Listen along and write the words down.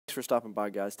Thanks for stopping by,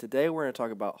 guys. Today we're going to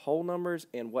talk about whole numbers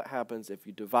and what happens if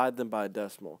you divide them by a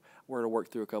decimal. We're going to work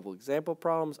through a couple example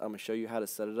problems. I'm going to show you how to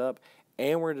set it up,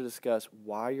 and we're going to discuss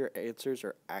why your answers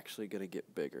are actually going to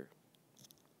get bigger.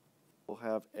 We'll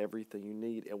have everything you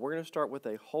need, and we're going to start with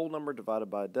a whole number divided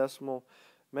by a decimal.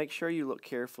 Make sure you look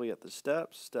carefully at the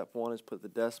steps. Step 1 is put the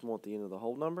decimal at the end of the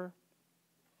whole number.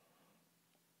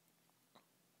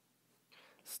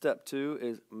 Step 2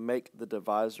 is make the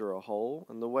divisor a whole,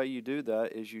 and the way you do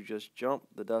that is you just jump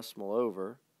the decimal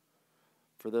over.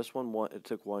 For this one, it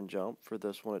took one jump. For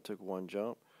this one, it took one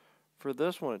jump. For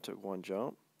this one, it took one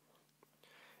jump.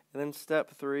 And then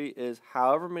step 3 is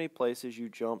however many places you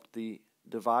jump the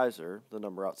divisor, the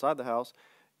number outside the house,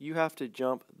 you have to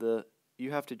jump the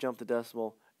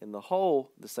decimal in the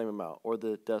whole the same amount, or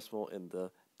the decimal in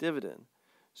the dividend.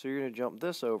 So you're going to jump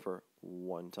this over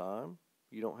one time.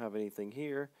 You don't have anything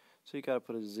here, so you got to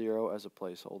put a 0 as a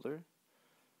placeholder.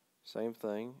 Same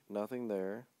thing, nothing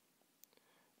there.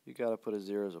 You got to put a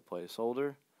 0 as a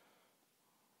placeholder.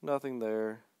 Nothing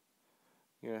there.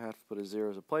 You're going to have to put a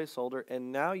 0 as a placeholder,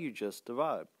 and now you just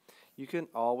divide. You can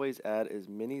always add as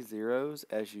many zeros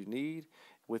as you need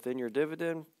within your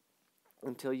dividend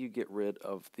until you get rid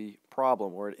of the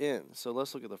problem or it ends. So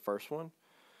let's look at the first one.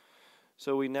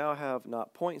 So we now have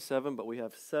not 0.7, but we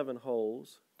have 7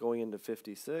 wholes going into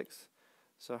 56.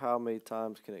 So how many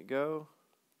times can it go?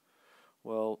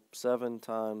 Well, 7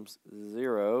 times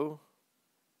 0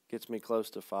 gets me close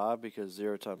to 5 because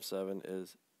 0 times 7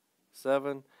 is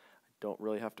 7. I don't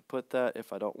really have to put that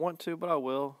if I don't want to, but I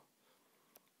will.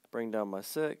 Bring down my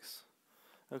 6.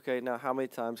 Okay, now how many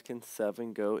times can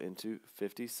 7 go into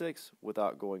 56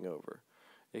 without going over?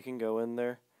 It can go in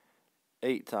there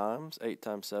 8 times. 8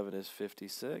 times 7 is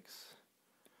 56.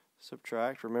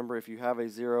 Subtract. Remember, if you have a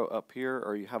 0 up here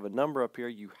or you have a number up here,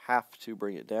 you have to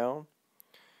bring it down.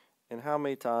 And how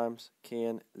many times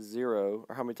can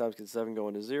 7 go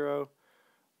into 0?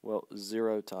 Well,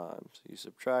 0 times. You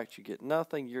subtract, you get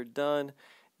nothing, you're done.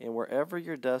 And wherever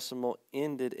your decimal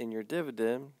ended in your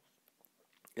dividend,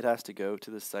 it has to go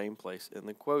to the same place in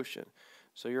the quotient.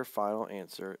 So your final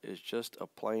answer is just a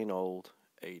plain old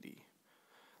 80.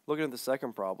 Looking at the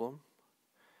second problem,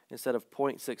 instead of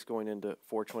 0.6 going into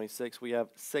 426, we have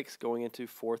 6 going into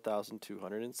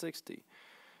 4,260.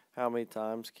 How many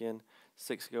times can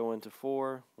 6 go into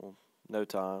 4? Well, no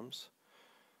times.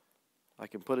 I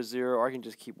can put a 0, or I can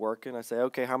just keep working. I say,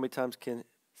 okay, how many times can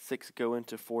 6 go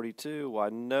into 42? Well, I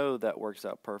know that works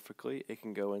out perfectly. It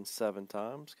can go in 7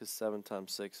 times, because 7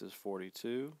 times 6 is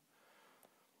 42.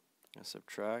 I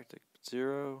subtract, I put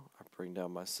 0, I bring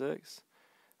down my 6.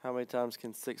 How many times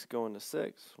can 6 go into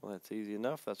 6? Well, that's easy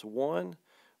enough. That's 1.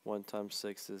 1 times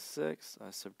 6 is 6. I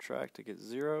subtract to get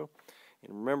 0.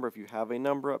 And remember, if you have a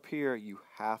number up here, you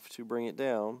have to bring it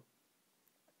down.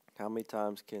 How many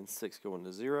times can 6 go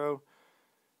into 0?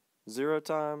 0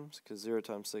 times, because 0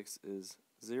 times 6 is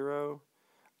 0.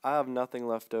 I have nothing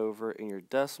left over, and your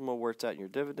decimal where it's at in your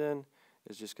dividend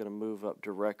is just going to move up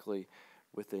directly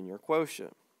within your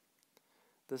quotient.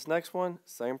 This next one,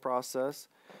 same process.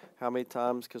 How many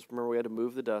times, because remember we had to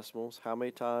move the decimals, how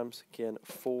many times can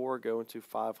 4 go into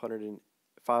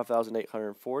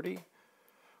 5,840?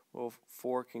 Well,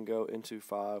 4 can go into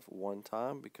 5 one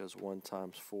time because 1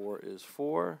 times 4 is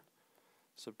 4.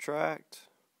 Subtract,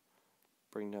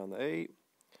 bring down the 8.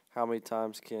 How many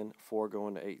times can 4 go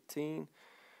into 18?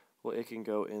 Well, it can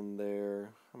go in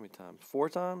there, how many times? 4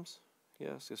 times?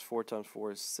 Yes, because 4 times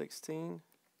 4 is 16.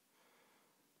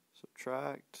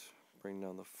 Subtract, bring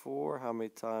down the 4. How many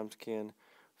times can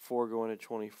 4 go into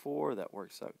 24? That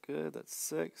works out good. That's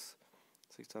 6.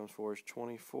 6 times 4 is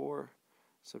 24.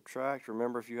 Subtract.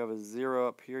 Remember, if you have a 0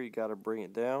 up here, you got to bring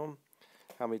it down.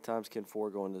 How many times can 4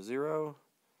 go into 0?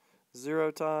 0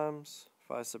 times.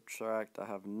 If I subtract, I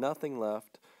have nothing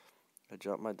left. I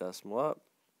jump my decimal up.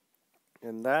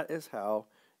 And that is how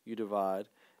you divide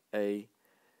a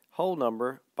whole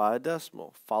number by a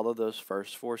decimal. Follow those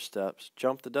first 4 steps.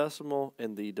 Jump the decimal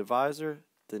in the divisor,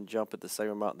 then jump at the same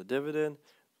amount in the dividend,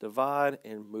 divide,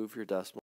 and move your decimal.